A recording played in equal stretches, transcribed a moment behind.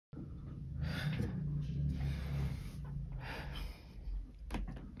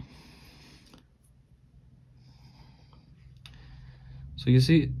So you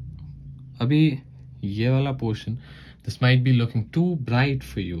see, abhi ye wala portion, this might be looking too bright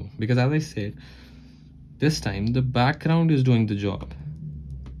for you, because as I said, this time the background is doing the job.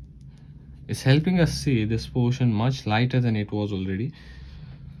 It's helping us see this portion much lighter than it was already.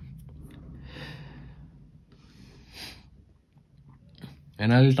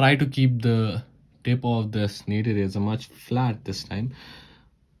 And I'll try to keep the tip of this knead eraser much flat this time.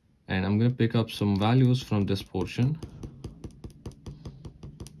 And I'm going to pick up some values from this portion.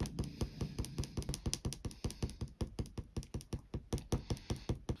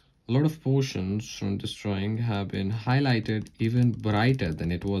 A lot of portions from this drawing have been highlighted even brighter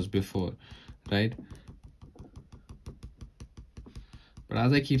than it was before, right? But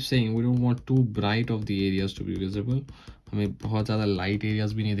as I keep saying, we don't want too bright of the areas to be visible. हमें बहुत ज़्यादा light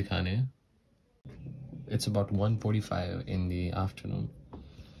areas भी नहीं दिखाने हैं. It's about 1:45 in the afternoon.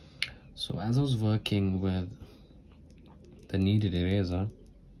 So as I was working with the kneaded eraser,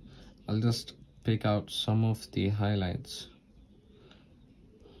 I'll just pick out some of the highlights.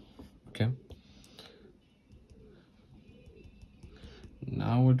 Okay.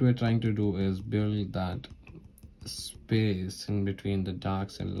 Now what we're trying to do is build that space in between the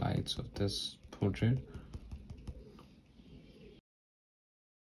darks and lights of this portrait.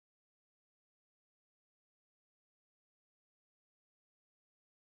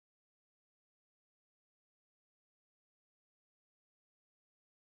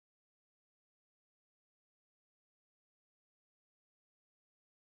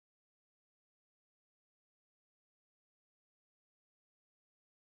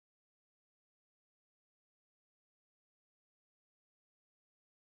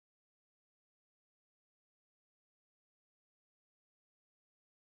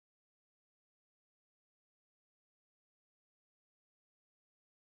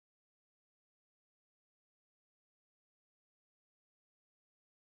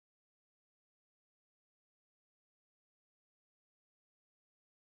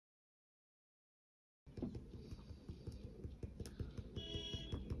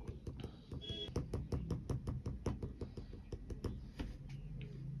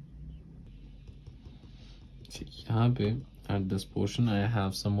 At this portion I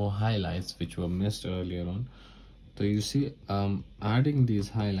have some more highlights which were missed earlier on. So you see, adding these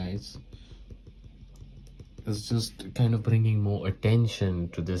highlights is just kind of bringing more attention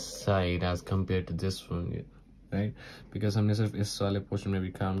to this side as compared to this one, right? Because हमने सिर्फ इस वाले portion में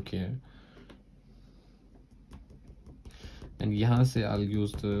भी काम किया है. And यहाँ से I'll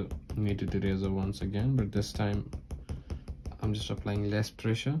use the kneaded eraser once again, but this time I'm just applying less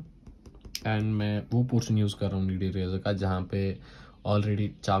pressure. And मैं वो पोर्शन यूज़ कर रहा हूँ नीड इरेजर का जहाँ पे ऑलरेडी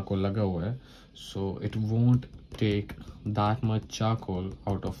चारकोल लगा हुआ है, so it won't take that much charcoal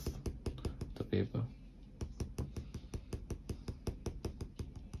out of the paper.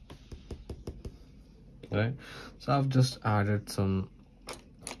 Right, so I've just added some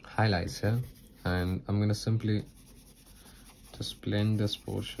highlights here, and I'm gonna simply just blend this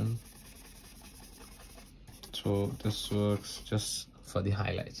portion so this works just for the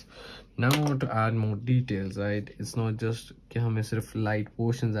highlights. Now I want to add more details, right? It's not just कि हमें सिर्फ light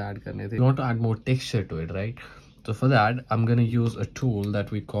portions add करने थे. We want to add more texture to it, right? So for that, I'm gonna use a tool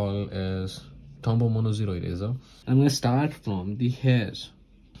that we call as Tombow Mono Zero Eraser. I'm gonna start from the hairs,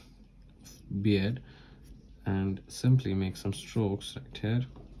 beard, and simply make some strokes right here.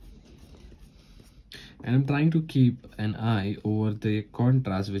 And I'm trying to keep an eye over the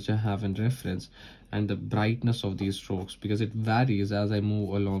contrast which I have in reference and the brightness of these strokes, because it varies as I move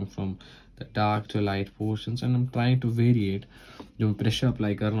along from the dark to light portions, and I'm trying to variate. जो मैं pressure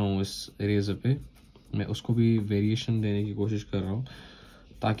apply कर रहा हूँ इस eraser पे, मैं उसको भी variation देने की कोशिश कर रहा हूँ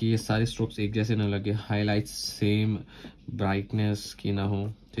ताकि ये सारे strokes एक जैसे ना लगे, highlights same brightness की ना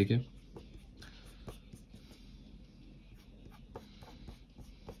हो, ठीक है?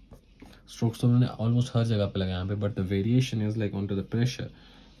 Strokes तो मैंने almost हर जगह पे लगाया यहाँ पे, but the variation is like onto the pressure.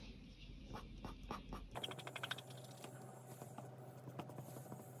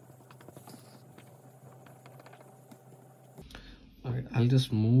 Alright, I'll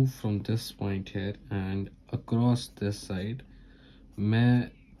just move from this point here and across this side. मैं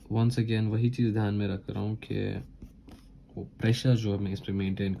once again वही चीज़ ध्यान में रख रहा हूँ कि वो pressure जो मैं इस पे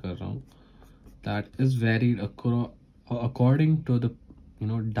maintain कर रहा हूँ, that is varied according to the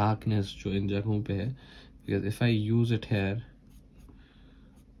darkness जो इन जगहों पे है. Because if I use it here,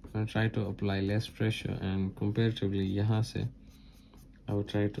 I try to apply less pressure, and comparatively यहाँ से I would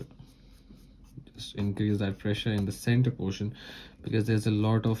try to just increase that pressure in the center portion, because there's a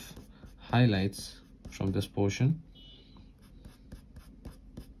lot of highlights from this portion.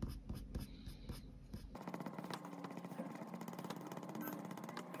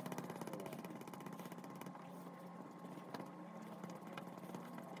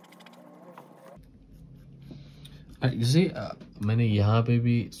 You see, मैंने यहाँ पे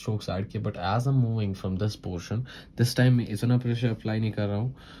भी strokes add किए, but as I'm moving from this portion, this time मैं इतना pressure apply नहीं कर रहा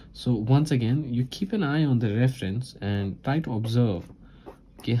हूँ. So once again, you keep an eye on the reference and try to observe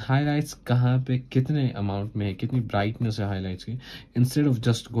कि highlights कहाँ पे कितने amount में है, कितनी brightness है highlights की. Instead of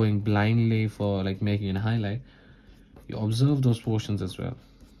just going blindly for like making a highlight, you observe those portions as well.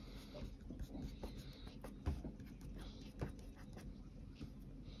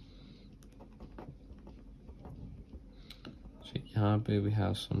 So यहाँ पे we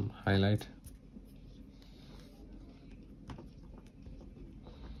have some highlight.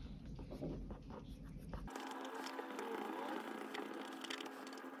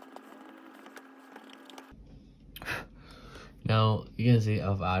 Now you can see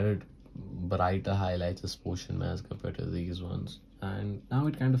I've added brighter highlights this portion as compared to these ones, and now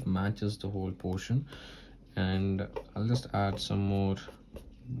it kind of matches the whole portion. And I'll just add some more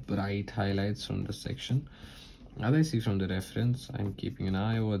bright highlights from this section. As I see from the reference, I'm keeping an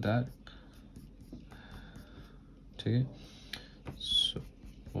eye over that. Okay, so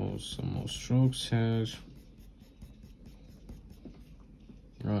some more strokes here.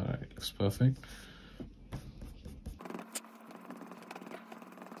 All right, looks perfect.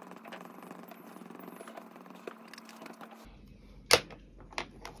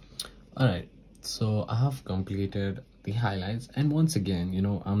 All right, so I have completed the highlights, and once again, you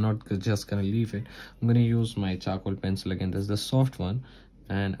know, I'm not just gonna leave it. I'm gonna use my charcoal pencil again. This is the soft one,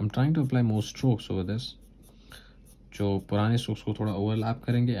 and I'm trying to apply more strokes over this. जो पुराने strokes को थोड़ा overlap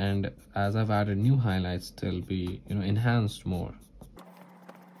करेंगे, and as I've added new highlights, they'll be, you know, enhanced more.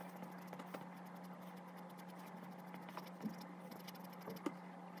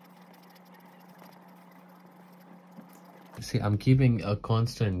 See, I'm keeping a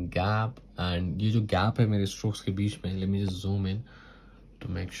constant gap, and ये जो gap है मेरे strokes के बीच में, let me just zoom in to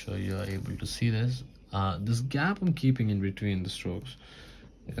make sure you're able to see this. This gap I'm keeping in between the strokes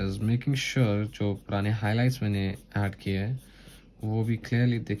is making sure जो पुराने highlights मैंने add किए हैं वो भी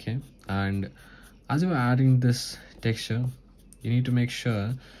clearly दिखे. And as you're adding this texture, you need to make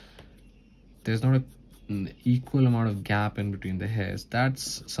sure there's not an equal amount of gap in between the hairs.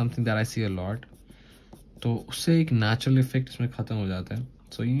 That's something that I see a lot. तो उससे एक natural effect इसमें खत्म हो जाता है.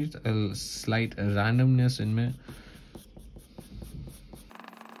 So you need a slight randomness इनमें.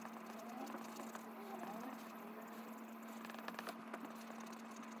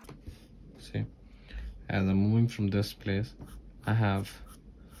 See, as I'm moving from this place, I have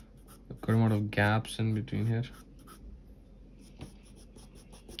a good amount of gaps in between here.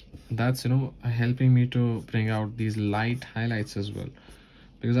 That's, you know, helping me to bring out these light highlights as well.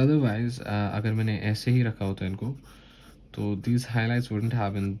 Because otherwise, अगर मैंने ऐसे ही रखा होता इनको, तो these highlights wouldn't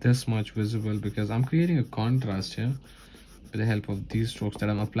have been this much visible, because I'm creating a contrast here with the help of these strokes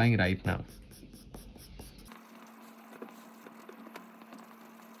that I'm applying right now.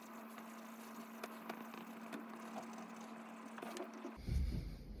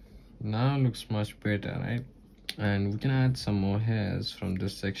 Now looks much better, right? And we can add some more hairs from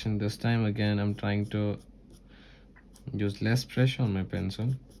this section. This time again, I'm trying to use less pressure on my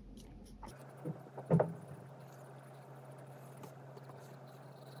pencil.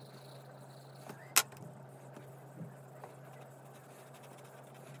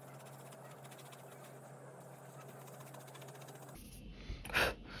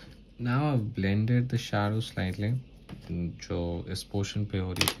 Now I've blended the shadow slightly, जो इस portion पे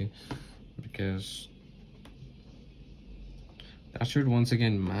हो रही थी, because that should once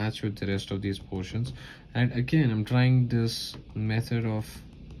again match with the rest of these portions. And again, I'm trying this method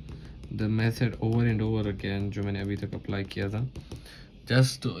over and over again जो मैंने अभी तक apply किया था,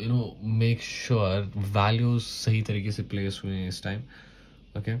 just to, you know, make sure values सही तरीके से place हुए हैं इस time.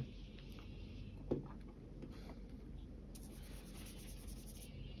 Okay.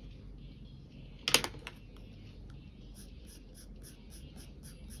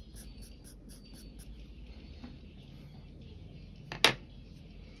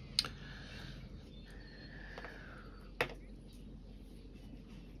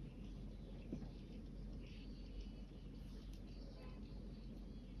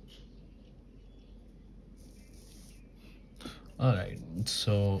 All right,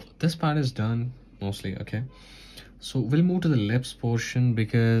 so this part is done mostly. Okay, so we'll move to the lips portion,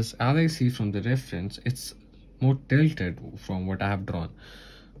 because as I see from the reference, it's more tilted from what I have drawn.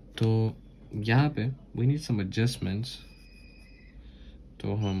 So यहाँ पे we need some adjustments.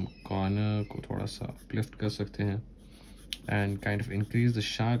 तो हम corner को थोड़ा सा uplift कर सकते हैं and kind of increase the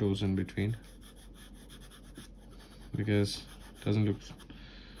shadows in between, because it doesn't look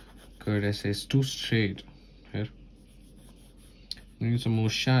good. I say it's too straight here. We need some more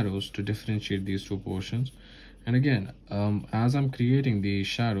shadows to differentiate these two portions, And again, as I'm creating the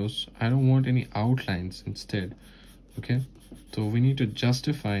shadows, I don't want any outlines instead. Okay, so we need to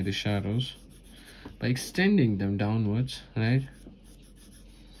justify the shadows by extending them downwards, right?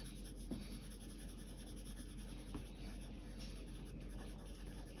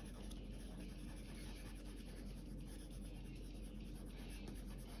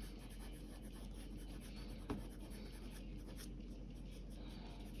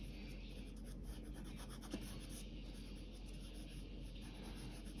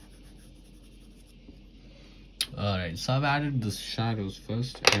 Alright, so I've added the shadows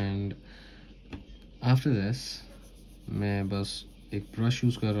first, and after this मैं बस एक brush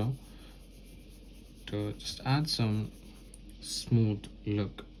use कर रहा हूँ to just add some smooth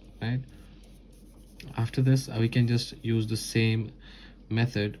look, right? After this we can just use the same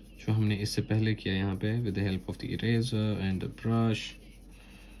method जो हमने इससे पहले किया यहाँ पे with the help of the eraser and the brush.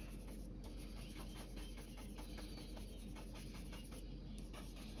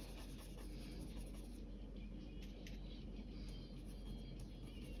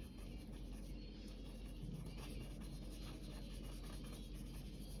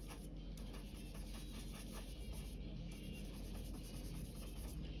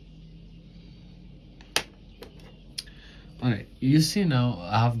 Alright, you see now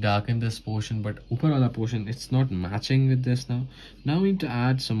I have darkened this portion, but upper wala portion, it's not matching with this now. Now we need to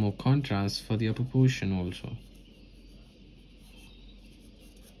add some more contrast for the upper portion also.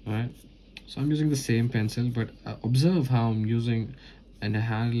 Alright, so I'm using the same pencil, but observe how I'm using and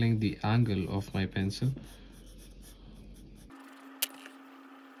handling the angle of my pencil.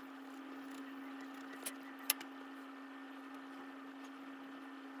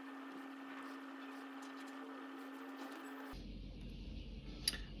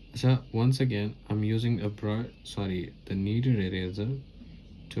 So once again, I'm using the kneaded eraser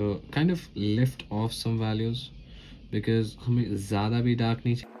to kind of lift off some values because हमें ज़्यादा भी dark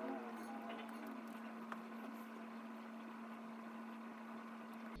नहीं चाहिए.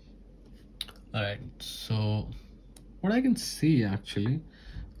 Alright, so what I can see actually,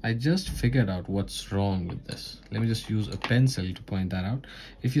 I just figured out what's wrong with this. Let me just use a pencil to point that out.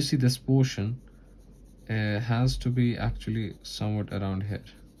 If you see this portion, has to be actually somewhat around here.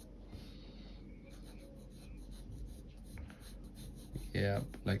 Yeah,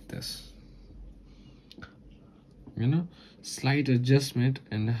 like this. You know, slight adjustment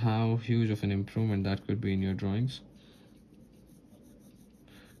and how huge of an improvement that could be in your drawings.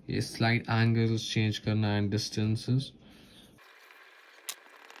 Yeah, slight angles change karna and distances.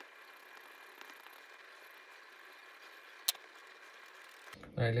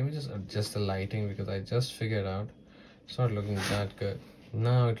 Alright, let me just adjust the lighting because I just figured out it's not looking that good.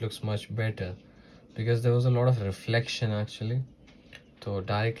 Now it looks much better because there was a lot of reflection actually. So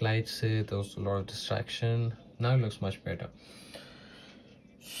direct light se there was a lot of distraction. Now it looks much better.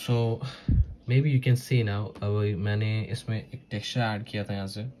 So maybe you can see now मैंने इसमें एक texture add किया था यहाँ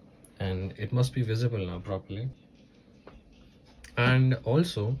से, and it must be visible now properly. And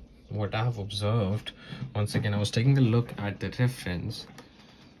also what I have observed, once again I was taking a look at the reference,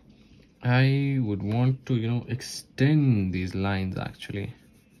 I would want to, you know, extend these lines actually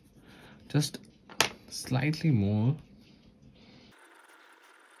just slightly more.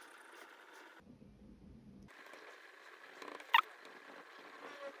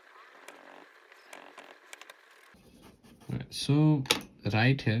 So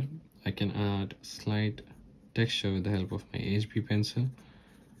right here I can add slight texture with the help of my HB pencil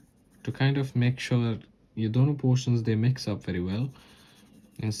to kind of make sure your dono portions they mix up very well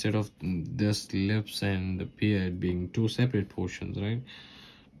instead of this lips and the beard being two separate portions, right?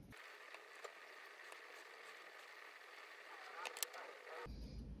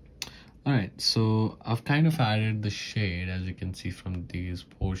 Alright, so I've kind of added the shade as you can see from these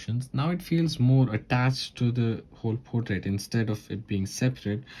portions. Now it feels more attached to the whole portrait instead of it being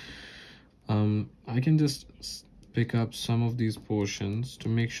separate. I can just pick up some of these portions to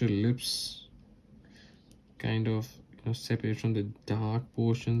make sure lips kind of, you know, separate from the dark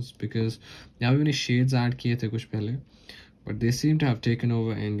portions, because now we shades add kiye the kuch pehle, but they seem to have taken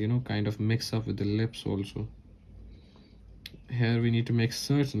over and, you know, kind of mix up with the lips also. Here we need to make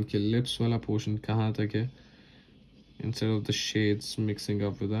certain that lips wala portion kahan tak hai instead of the shades mixing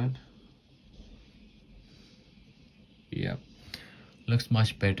up with that. Yeah, looks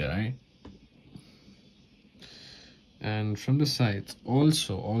much better, right? And from the sides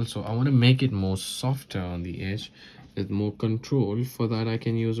also I want to make it more softer on the edge with more control. For that I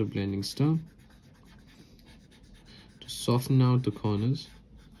can use a blending stem to soften out the corners.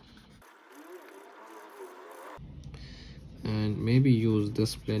 and maybe use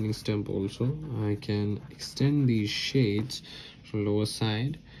this blending stump also. I can extend these shades from lower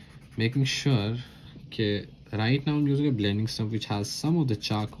side, making sure, okay, right now I'm using a blending stump which has some of the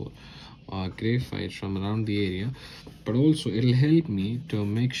charcoal or graphite from around the area, but also it'll help me to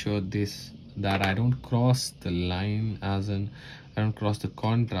make sure that I don't cross the line, as in I don't cross the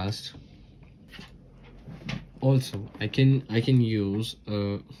contrast. Also, I can use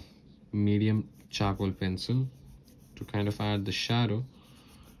a medium charcoal pencil to kind of add the shadow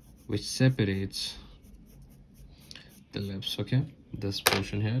which separates the lips, okay, this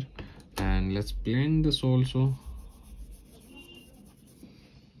portion here. And let's blend this also.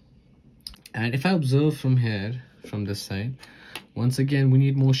 And if I observe from here, from this side, once again we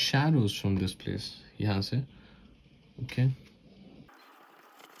need more shadows from this place. Yeah, see, okay.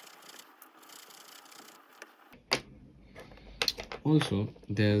 Also,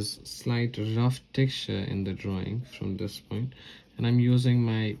 there's slight rough texture in the drawing from this point, and I'm using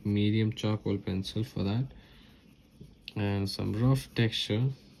my medium charcoal pencil for that, and some rough texture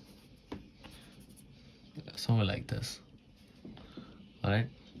somewhere like this. All right,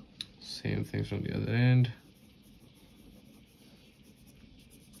 same thing from the other end.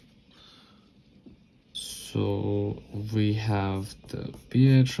 So we have the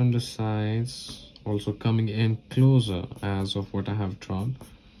beard from the sides also coming in closer as of what I have drawn,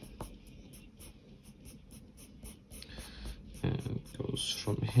 and it goes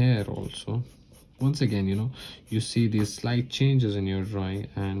from here also. Once again, you know, you see these slight changes in your drawing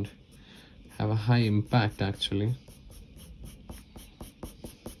and have a high impact actually.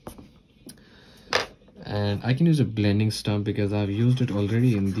 And I can use a blending stump because I've used it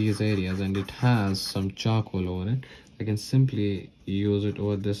already in these areas and it has some charcoal over it. I can simply use it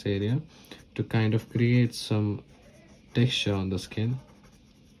over this area to kind of create some texture on the skin.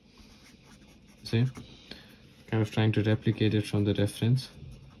 See, kind of trying to replicate it from the reference.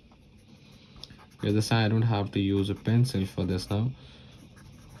 The other side, I don't have to use a pencil for this now.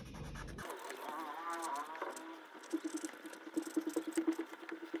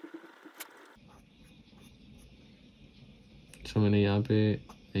 So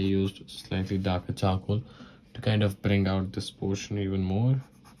I used slightly darker charcoal to kind of bring out this portion even more.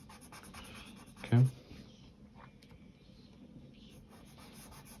 Okay.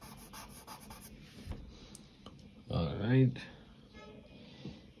 All right.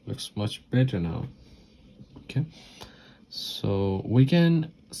 Looks much better now. Okay. So we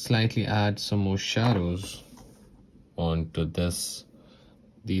can slightly add some more shadows onto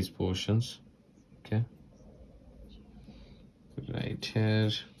these portions. Okay. Right here.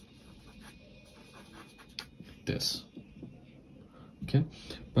 This. Okay,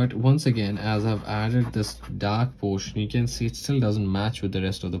 but once again, as I've added this dark portion, you can see it still doesn't match with the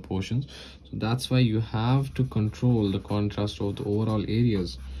rest of the portions. So that's why you have to control the contrast of the overall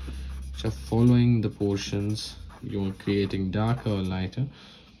areas which are following the portions you're creating, darker or lighter.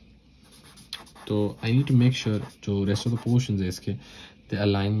 So I need to make sure the rest of the portions they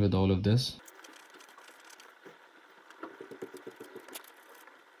align with all of this.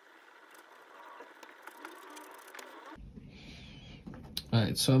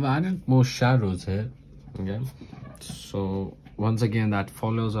 Alright, so I've added more shadows here. Okay, so once again that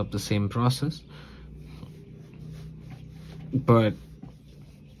follows up the same process, but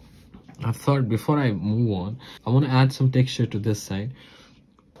I thought before I move on, I want to add some texture to this side.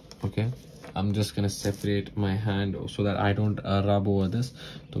 Okay, I'm just gonna separate my hand so that I don't rub over this.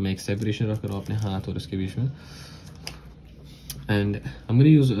 To make separation रख करो अपने हाथ और इसके बीच में. And I'm gonna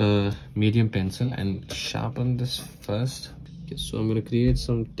use a medium pencil and sharpen this first. Okay, so I'm gonna create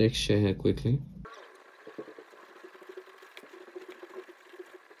some texture here quickly.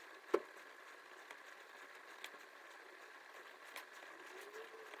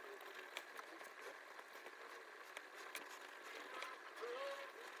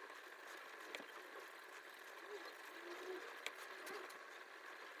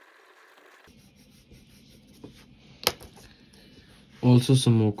 Also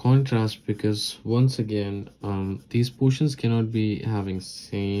some more contrast, because once again these portions cannot be having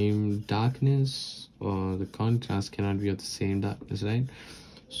same darkness, or the contrast cannot be of the same darkness, right?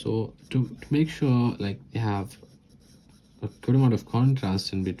 So to make sure like they have a good amount of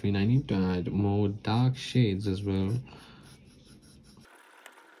contrast in between, I need to add more dark shades as well.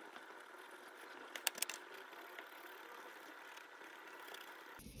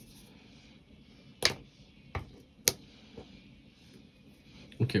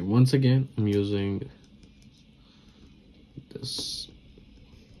 Okay, once again I'm using this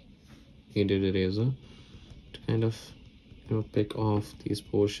aided eraser to kind of, you know, pick off these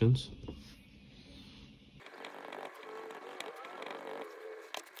portions.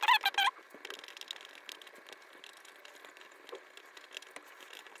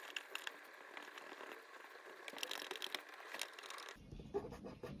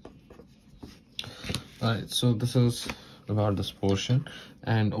 Alright, so this is about this portion,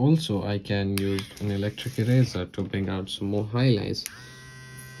 and also I can use an electric eraser to bring out some more highlights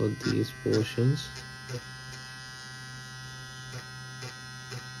for these portions,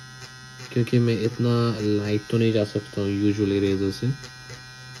 क्योंकि मैं इतना light तो नहीं जा सकता हूँ usual eraser से.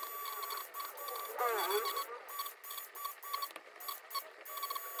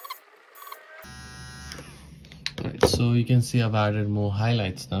 Alright, so you can see I've added more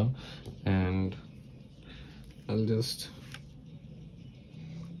highlights now, and I'll just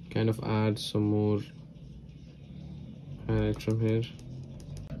kind of add some more highlights from here.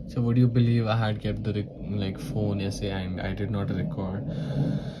 So would you believe I had kept the phone essay and I did not record?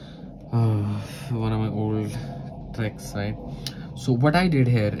 One of my old tricks, right? So what I did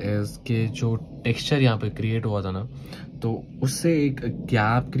here is कि जो texture यहाँ पे create हुआ था ना, तो उससे एक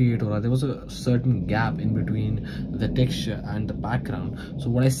gap create हो रहा था. There was a certain gap in between the texture and the background. So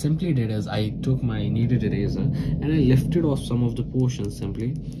what I simply did is I took my kneaded eraser and I lifted off some of the portions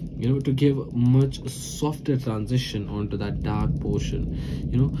simply, you know, to give much softer transition onto that dark portion.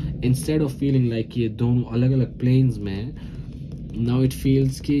 You know, instead of feeling like ये दोनों अलग-अलग planes में, now it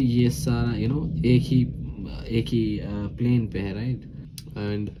feels कि ये सारा, you know, एक ही plane पे है, right?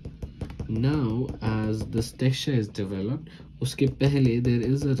 And now as this texture is developed, uske pehle there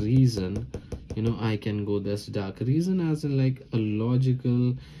is a reason, you know, I can go this dark. Reason as in like a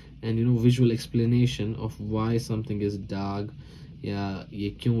logical and, you know, visual explanation of why something is dark. Yeah,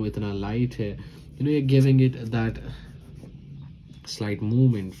 ye kyun itna light hai, you know, you're giving it that slight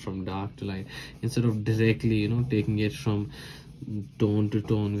movement from dark to light instead of directly, you know, taking it from tone to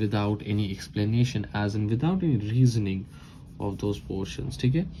tone without any explanation, as in without any reasoning of those portions.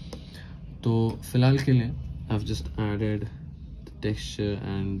 ठीक है, तो फिलहाल के लिए I've just added the texture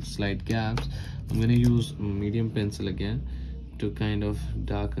and slight gaps. I'm going to use medium pencil again to kind of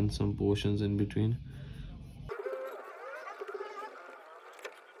darken some portions in between.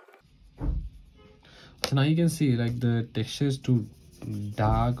 So now you can see like the texture is too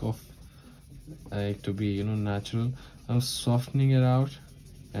dark of like to be, you know, natural. I'm softening it out,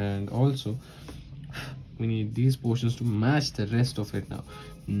 and also we need these portions to match the rest of it.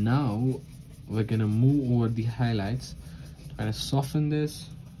 Now we're gonna move over the highlights and soften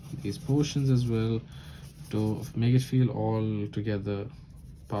these portions as well to make it feel all together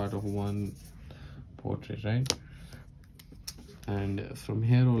part of one portrait, right? And from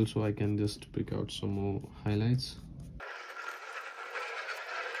here also I can just pick out some more highlights.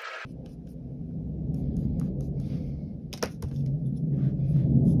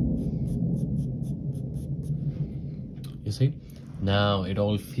 You see, now it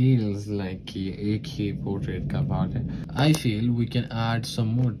all feels like एक ही portrait का part है. I feel we can add some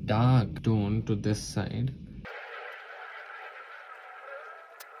more dark tone to this side.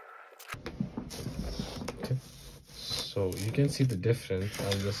 Okay, so you can see the difference.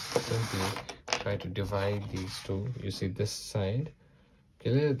 I'll just simply try to divide these two. You see this side.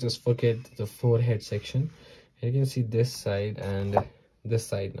 Okay, let's just forget the forehead section. You can see this side and this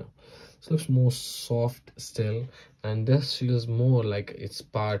side now. This looks more soft still, and this feels more like it's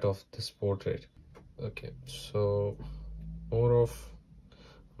part of this portrait. Okay, so more of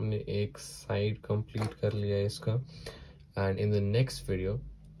हमने एक side complete कर लिया इसका, and in the next video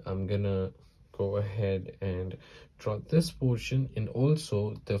I'm gonna go ahead and draw this portion and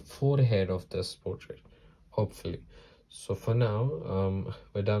also the forehead of this portrait, hopefully. So for now,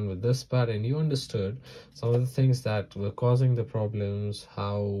 we're done with this part, and you understood some of the things that were causing the problems,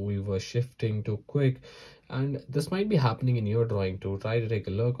 how we were shifting too quick, and this might be happening in your drawing too. Try to take a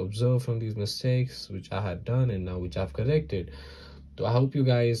look, observe from these mistakes which I had done and now which I've corrected. So I hope you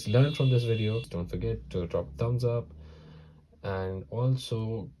guys learned from this video. Don't forget to drop a thumbs up and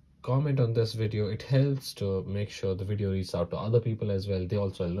also comment on this video. It helps to make sure the video reaches out to other people as well. They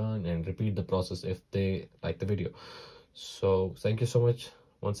also learn and repeat the process if they like the video. So thank you so much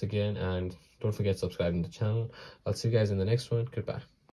once again, and don't forget subscribing to the channel. I'll see you guys in the next one. Goodbye.